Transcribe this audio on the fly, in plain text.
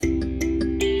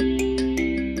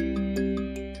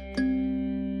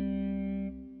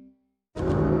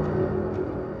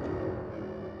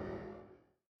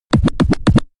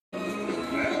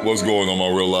What's going on, my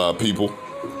real live people?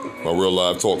 My real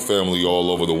live talk family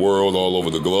all over the world, all over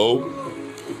the globe.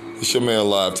 It's your man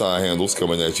Live Ty Handles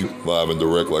coming at you live and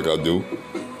direct like I do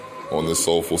on this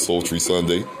soulful, sultry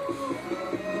Sunday.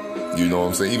 You know what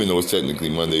I'm saying? Even though it's technically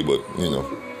Monday, but you know,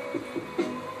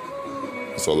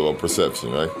 it's all about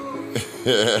perception, right?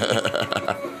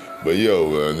 But yo,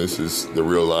 man, this is the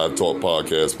Real Live Talk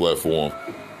podcast platform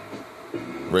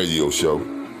radio show.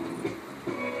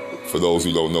 For those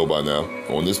who don't know by now,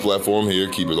 on this platform here,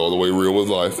 keep it all the way real with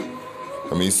life.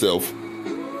 Self,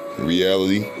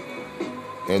 reality,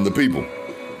 and the people.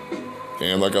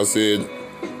 And like I said,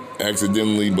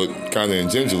 accidentally but kind of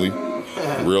intentionally,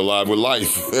 real live with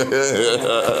life.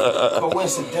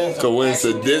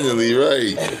 Coincidentally,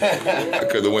 right. I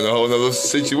could have went a whole nother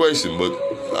situation, but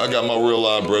I got my real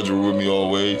live brethren with me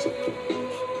always.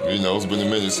 You know, it's been a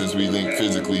minute since we linked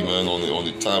physically, man, on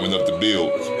the time enough to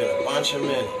build. It's been a bunch of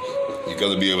minutes. You got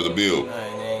to be able to build. I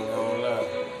ain't gonna lie.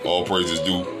 All praises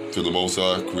due to the Most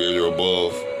High, Creator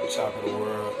above. Top of the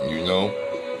world. You know?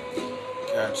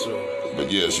 Absolutely. But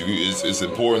yes, it's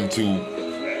important to,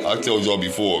 I told y'all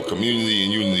before, community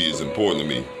and unity is important to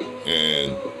me.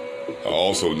 And I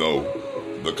also know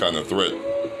the kind of threat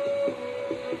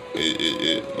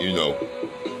it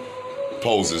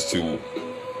poses to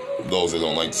those that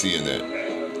don't like seeing that.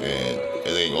 And it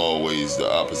ain't always the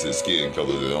opposite skin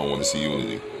color that don't want to see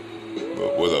unity.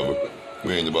 But whatever.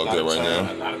 We ain't about that right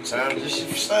now. A lot of times, this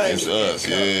shit same. It's us,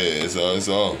 yeah. It's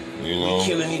all. You know, we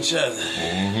killing each other.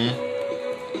 Mm-hmm.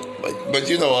 But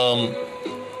you know,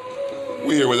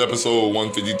 we're here with episode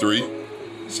 153,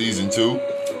 season 2.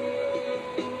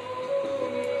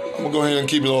 I'm gonna go ahead and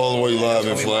keep it all the way live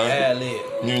and fly.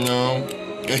 You know,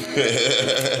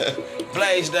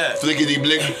 blaze that. Flickety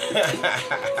blick,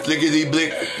 flickety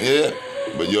blick. Yeah.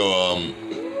 But yo,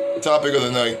 topic of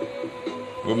the night.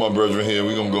 With my brethren here,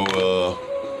 we gonna go,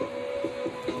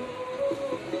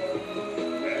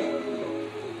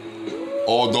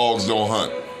 all dogs don't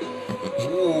hunt.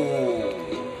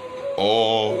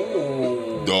 All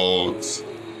dogs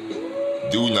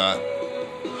do not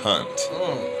hunt. ...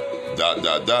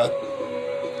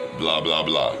 Blah, blah,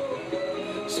 blah.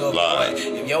 So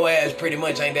if your ass pretty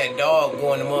much ain't that dog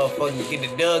going to motherfucking get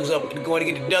the ducks up, going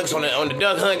to get the ducks on the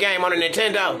duck hunt game on the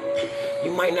Nintendo,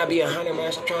 you might not be a hunter,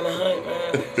 man. Stop trying to hunt,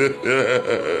 man.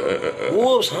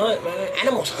 Wolves hunt, man.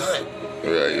 Animals hunt.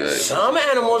 Right. Some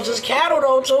animals just cattle,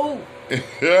 though, too.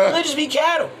 They just be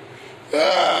cattle.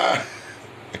 It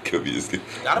could be this kid.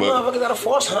 A lot of motherfuckers got a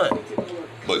force hunt.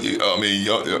 But y'all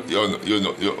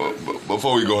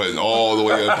before we go ahead and all the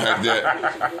way unpack that,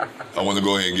 I want to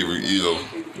go ahead and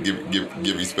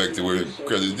give respect to where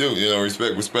credit is due. You know,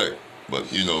 respect.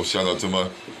 But you know, shout out to my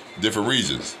different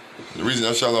regions. The reason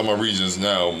I shout out my regions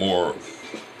now more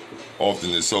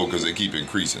often than so because they keep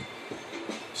increasing.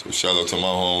 So shout out to my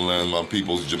homeland, my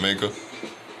peoples, Jamaica,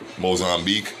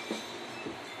 Mozambique,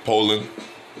 Poland,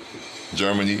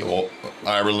 Germany,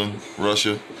 Ireland,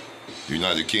 Russia,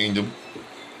 United Kingdom,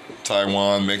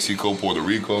 Taiwan, Mexico, Puerto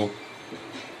Rico.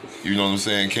 You know what I'm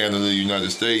saying? Canada,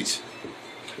 United States.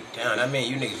 Damn, that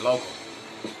mean you niggas local.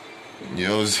 You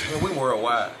know what I'm saying? We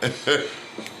worldwide.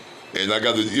 And I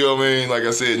got to, you know what I mean? Like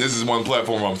I said, this is one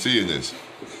platform I'm seeing this.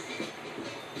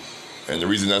 And the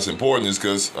reason that's important is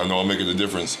because I know I'm making a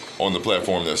difference on the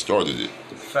platform that started it.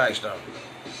 Facts, though.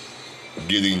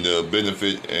 Getting the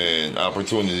benefit and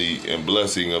opportunity and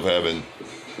blessing of having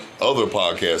other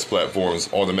podcast platforms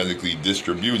automatically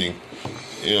distributing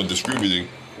the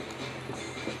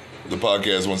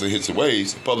podcast once it hits the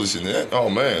waves, publishing that. Oh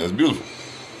man, that's beautiful.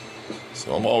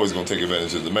 So I'm always going to take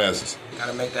advantage of the masses.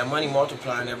 Gotta make that money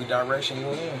multiply in every direction you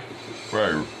in.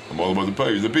 Right. I'm all about to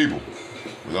pay the people.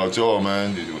 Without y'all,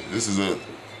 man, this is a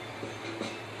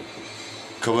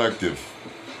collective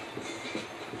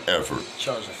effort.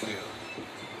 Chosen field.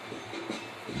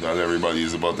 Not everybody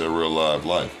is about their real life.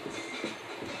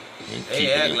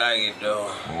 They act like it,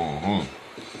 though. Mm-hmm.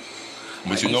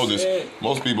 But like you know this,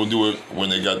 most people do it when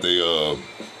they got their,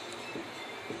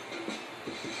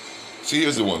 See,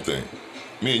 here's the one thing.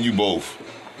 Me and you both,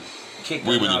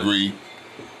 we would agree,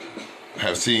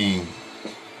 have seen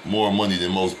more money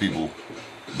than most people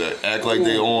that act like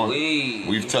they on.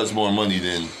 We've touched more money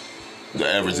than the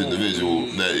average individual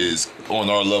that is on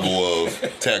our level of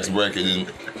tax bracket.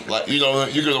 And, like, you know,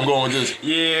 you get what I'm going with this?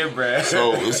 Yeah, bruh.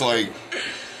 So it's like,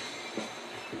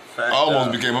 I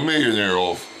almost became a millionaire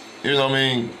off, you know what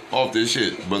I mean, off this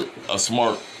shit, but a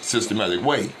smart, systematic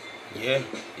way. Yeah.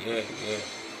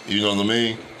 You know what I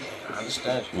mean? I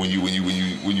understand you. When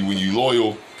you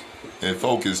loyal and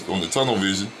focused on the tunnel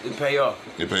vision, it pay off.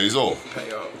 It pays off.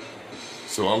 Pay off.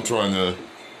 So I'm trying to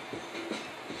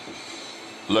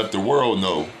let the world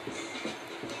know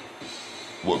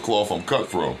what cloth I'm cut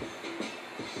from.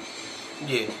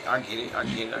 Yeah, I get it.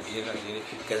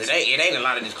 Because it ain't a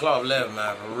lot of this cloth left,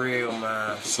 man. For real,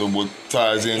 man. So what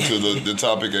ties into the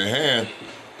topic at hand,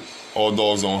 all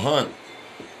dogs don't hunt.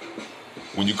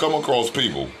 When you come across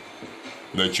people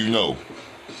that you know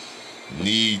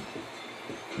need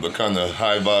the kind of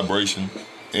high vibration,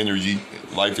 energy,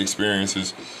 life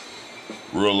experiences,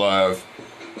 real live,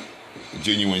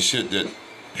 genuine shit that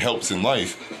helps in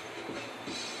life,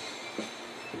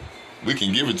 we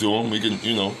can give it to them. We can,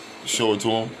 show it to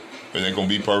them. It ain't gonna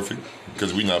be perfect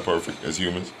because we're not perfect as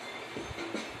humans.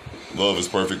 Love is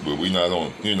perfect, but we're not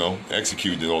on,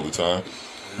 executing it all the time.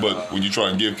 But when you try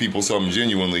and give people something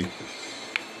genuinely,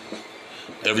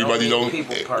 everybody don't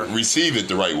receive it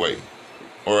the right way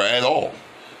or at all.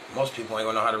 Most people ain't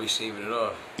gonna know how to receive it at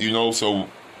all. So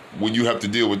when you have to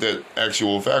deal with that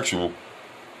factual,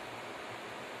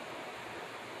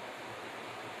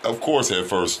 of course at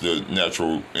first the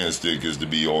natural instinct is to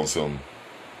be on some,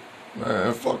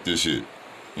 man, fuck this shit.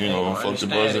 Fuck the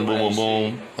person, boom,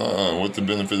 boom, boom. What's the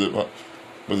benefit of...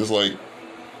 But it's like,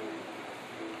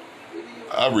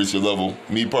 I've reached a level,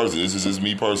 me personally, this is just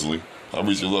me personally, I've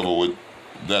reached a level with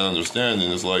that understanding.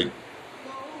 It's like,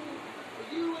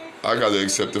 I gotta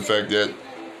accept the fact that,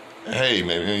 hey,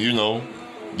 man,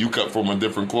 you cut from a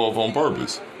different cloth on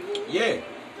purpose. Yeah.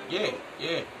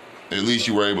 At least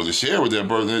you were able to share with that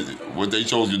person what they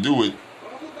chose to do with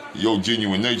your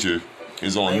genuine nature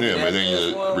is on them. It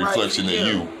ain't a reflection of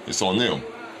you. It's on them.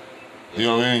 You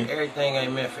know what I mean? Everything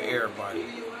ain't meant for everybody.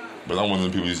 But I'm one of the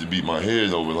people who used to beat my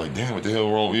head over, like, damn, what the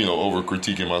hell wrong? Over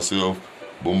critiquing myself,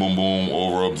 boom, boom, boom,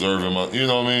 over observing my, you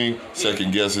know what I mean?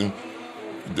 Second guessing,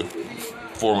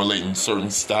 formulating certain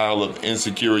style of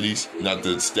insecurities, not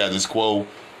the status quo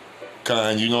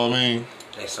kind, you know what I mean?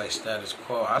 They say status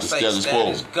quo. I say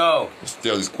status go.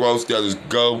 Status quo, status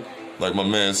go. Like my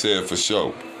man said, for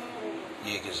sure.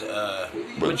 Yeah, because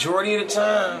majority of the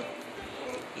time,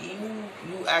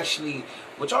 you actually,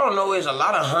 what y'all don't know is a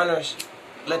lot of hunters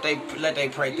let they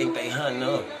prey think they hunting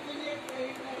up.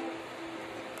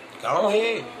 Go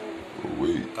ahead.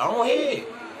 Wait. Go ahead.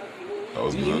 That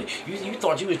was good. You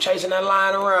thought you was chasing that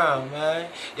lion around, man.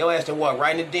 Your ass to walk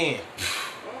right in the den.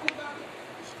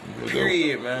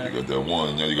 Period, man. You got that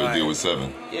one, now you gotta deal with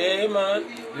 7. Yeah, man.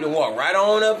 You done walk right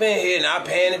on up in here, not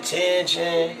paying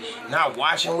attention, not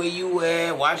watching where you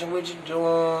at, watching what you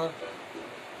doing.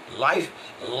 Life,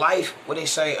 what they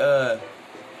say,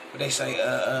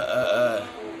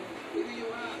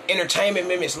 entertainment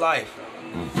mimics life.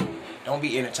 Mm-hmm. Don't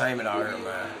be entertainment out here,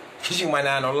 man. Cause you might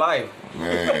not have no life.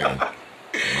 Man.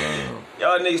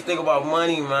 Y'all niggas think about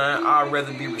money, man. I'd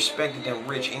rather be respected than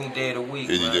rich any day of the week.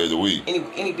 Any day of the week.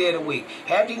 Any day of the week.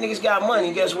 Half these niggas got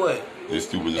money, guess what? They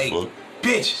stupid as fuck.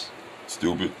 Bitches.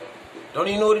 Stupid. Don't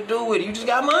even know what to do with it. You just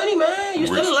got money, man. You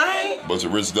still a lame. Bunch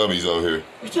of rich dummies out here.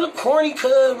 You still a corny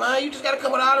cuz, man. You just got a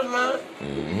couple dollars, man.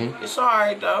 Mm-hmm. It's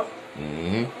alright, though.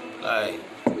 Mm-hmm. Like,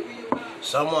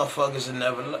 some motherfuckers will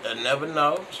never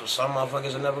know, so some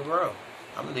motherfuckers will never grow.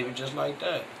 I'm gonna leave it just like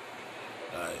that.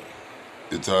 Like,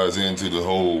 it ties into the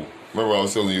whole. Remember I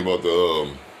was telling you about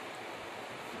the.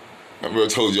 Remember I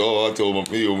told y'all. I told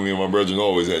me and my brethren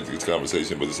always had this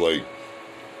conversation, but it's like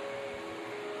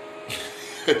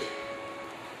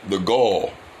the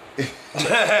gall,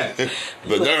 the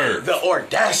nerve, the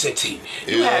audacity.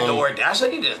 You had the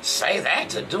audacity to say that,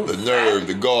 to do the nerve,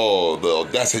 the gall, the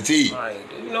audacity. Like,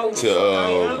 you know what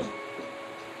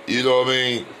I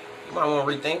mean? You might want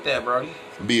to rethink that, Brody.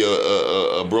 Be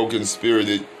a broken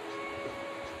spirited.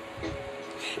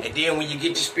 And then when you get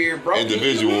your spirit broken,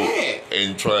 individual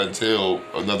and try and tell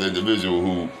another individual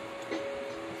who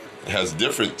has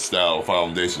different style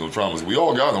foundational traumas. We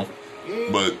all got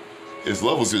them, but it's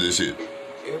levels to this shit.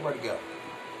 Everybody got it.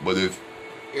 But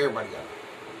everybody got it.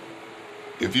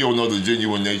 If you don't know the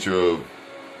genuine nature of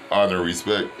honor and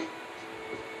respect,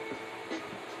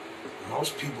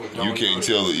 most people don't. You can't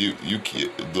tell it. You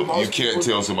can't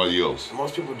tell somebody else.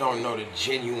 Most people don't know the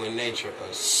genuine nature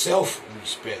of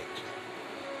self-respect.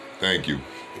 Thank you.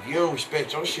 If you don't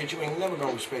respect your shit, you ain't never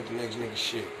gonna respect the next nigga's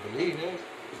shit. Believe that.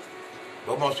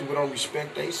 But most people don't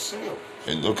respect themselves.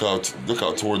 And look how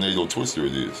tornado twister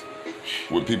it is.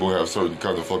 When people have certain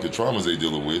kind of fucking traumas they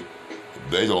dealing with,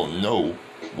 they don't know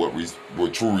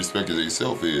what true respect of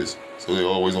themselves is. So they're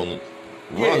always on the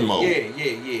run mode. Yeah.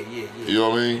 You know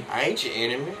what I mean? I ain't your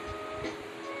enemy.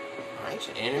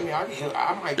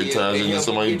 I might it ties into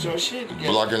somebody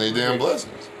blocking their damn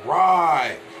blessings.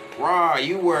 Right.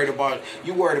 You worried about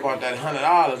that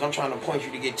 $100. I'm trying to point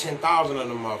you to get 10,000 of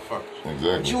them motherfuckers.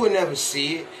 Exactly. But you would never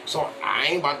see it, so I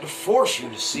ain't about to force you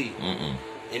to see it.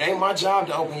 It ain't my job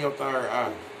to open your third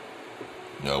eye.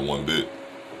 Not one bit.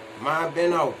 Mine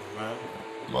been open, man.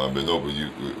 Mine been open. You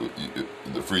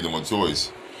the freedom of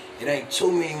choice. It ain't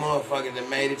too many motherfuckers that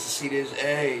made it to see this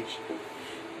age.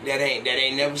 That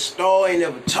ain't never stole, ain't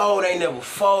never told, ain't never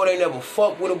fought, ain't never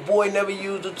fucked with a boy, never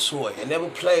used a toy, and never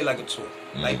played like a toy.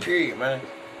 Like, period, man.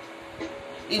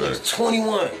 He was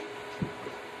 21.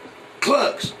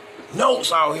 Clucks.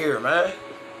 Notes out here, man.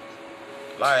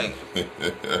 Like,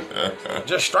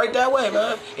 just straight that way,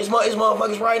 man. It's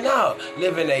motherfuckers right now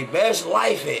living their best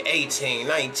life at 18,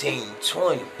 19,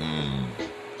 20.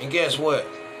 And guess what?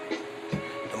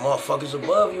 The motherfuckers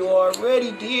above you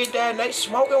already did that and they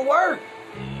smoking work.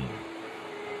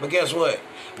 But guess what?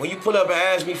 When you pull up and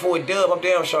ask me for a dub, I'm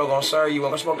damn sure gonna serve you. I'm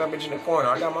gonna smoke that bitch in the corner.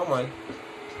 I got my money.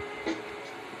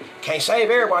 Can't save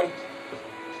everybody.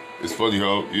 It's funny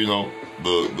how, you know,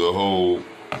 the whole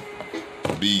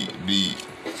be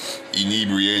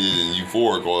inebriated and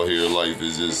euphoric all here life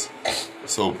is just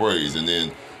so praised, and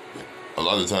then a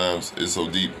lot of times it's so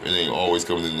deep it ain't always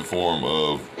coming in the form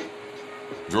of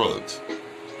drugs.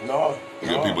 No. You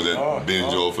got people that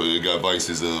binge off of, got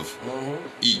vices of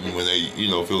eating when they, you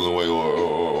know, feeling away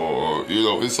or you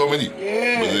know, it's so many.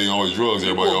 Yeah. But it ain't always drugs.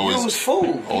 Everybody People always use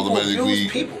food. automatically.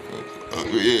 People.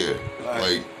 Yeah.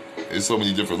 Like, it's so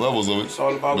many different levels of it. It's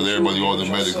all about but everybody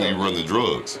automatically run the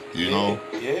drugs, you know?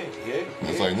 Yeah.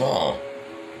 It's like, nah.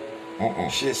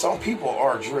 Shit, some people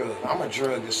are drugged. I'm a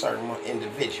drug to certain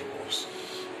individuals.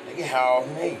 They get high off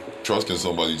me. Trusting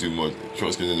somebody too much,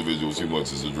 trusting individuals too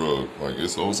much is a drug. Like,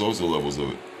 it's all sorts of levels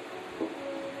of it.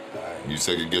 You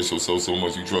second guess yourself so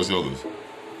much you trust others.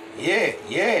 Yeah.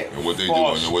 And what they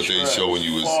doing and what they showing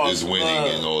you is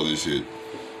winning and all this shit.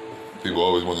 People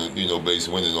always want to, you know, base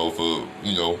winning off of,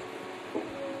 you know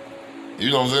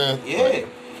what I'm saying? Yeah.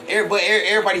 Like,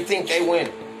 everybody think they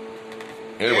winning.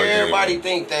 Everybody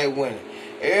think they winning.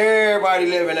 Everybody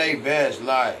living their best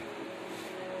life.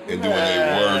 And doing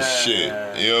their worst shit.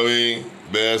 You know what I mean?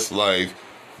 Best life,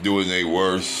 doing their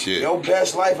worst shit. Your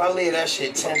best life, I lived that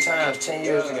shit 10 times, 10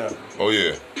 years ago. Oh,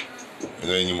 yeah. And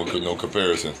there ain't even no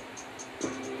comparison.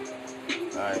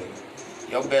 Like,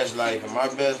 your best life and my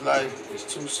best life is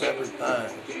two separate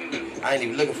things. I ain't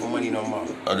even looking for money no more.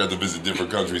 I got to visit different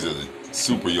countries at a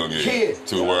super young age. Yeah.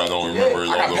 To where I don't remember it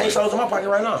all I got the way. pesos in my pocket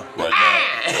right now.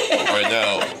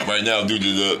 Right now, due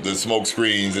to the smoke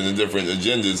screens and the different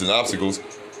agendas and obstacles,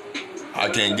 I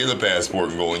can't get a passport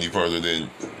and go any further than,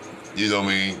 you know what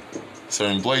I mean,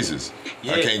 certain places.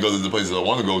 Yeah. I can't go to the places I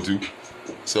want to go to.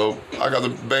 So I got to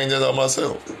bang that out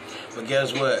myself. But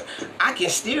guess what? I can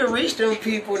still reach them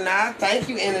people now. Thank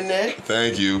you, internet.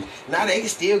 Thank you. Now they can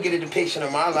still get a depiction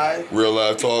of my life. Real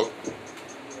life talk.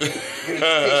 Get a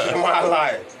depiction of my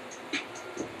life.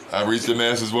 I reached the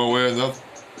masses one way or another.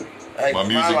 Like, my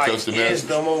music touched the masses. It's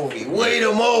the movie. We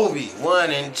the movie.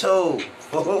 1 and 2.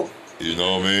 You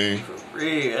know what I mean? For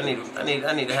real. I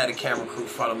need to have the camera crew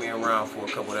follow me around for a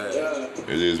couple of days.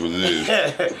 It is what it is.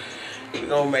 We're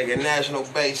gonna make a national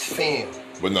based film.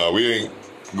 But nah, we ain't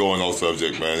going off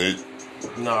subject, man.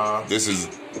 Nah. This is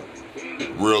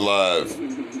real live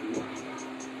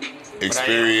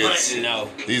experience. No.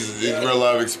 These real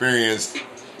live experience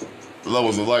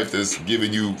levels of life that's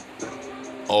giving you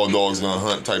all dogs gonna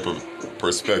hunt type of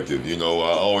perspective. You know,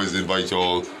 I always invite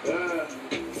y'all,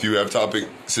 if you have topic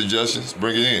suggestions,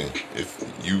 bring it in. If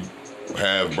you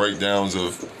have breakdowns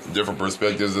of different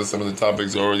perspectives of some of the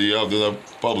topics already out that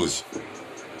I've published,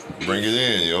 bring it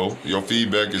in, yo. Your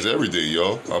feedback is everything,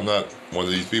 yo. I'm not one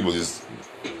of these people just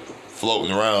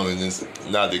floating around and just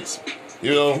not,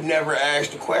 you know. You never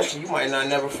asked a question, you might not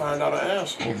never find out an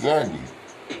answer. Exactly.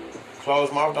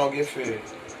 Closed mouth don't get fed.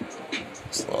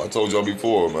 So I told y'all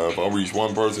before, man, if I reach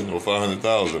one person or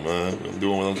 500,000, man, I'm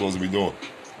doing what I'm supposed to be doing.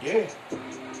 Yeah.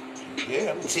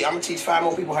 Yeah, I'm gonna teach 5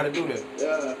 more people how to do that.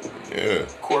 Yeah.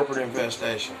 Corporate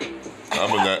infestation.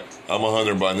 I'm a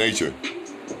hunter by nature.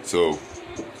 So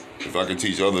if I could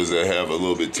teach others that have a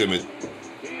little bit timid,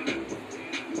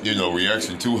 you know,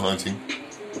 reaction to hunting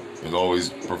and always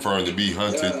preferring to be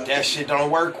hunted. That shit don't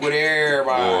work with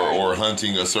everybody. Or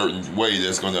hunting a certain way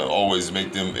that's gonna always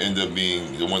make them end up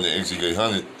being the one that actually get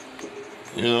hunted.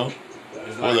 You know?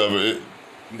 Whatever.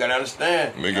 You gotta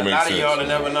understand. Make it a make lot sense. of y'all that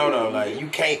never know though. Like you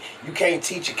can't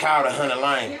teach a cow to hunt a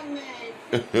lion.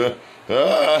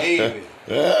 David.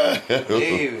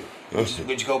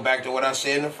 But you go back to what I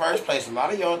said in the first place. A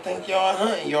lot of y'all think y'all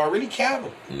hunting. Y'all really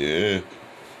capping. Yeah.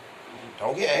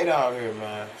 Don't get ate out here,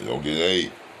 man. Don't get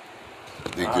ate.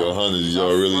 Think y'all hunters,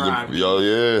 y'all really, y'all,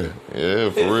 yeah,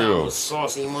 for real.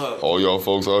 Sauce him up. All y'all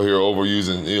folks out here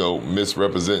overusing, you know,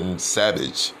 misrepresenting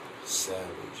savage. Savage.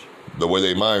 The way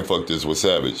they mind fucked us was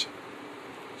savage.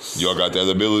 Y'all got that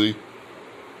ability?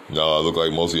 No, it look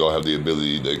like most of y'all have the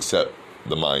ability to accept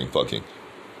the mind fucking.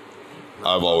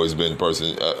 I've always been the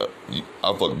person.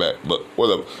 I fuck back, but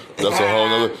whatever. That's a whole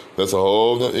nother. That's a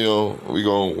whole. You know, we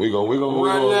gonna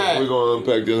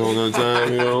unpack this whole nother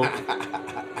time. You know,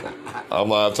 I'm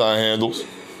lifetime handles.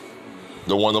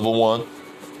 The one of a one.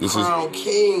 This Crown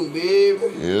King, baby.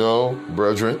 You know,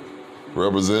 brethren,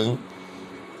 representing.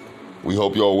 We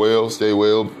hope y'all well,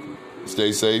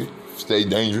 stay safe, stay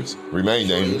dangerous, remain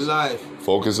dangerous. Life.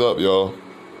 Focus up, y'all.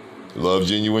 Love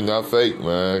genuine, not fake,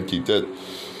 man. Keep that.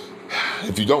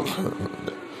 If you don't,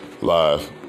 live.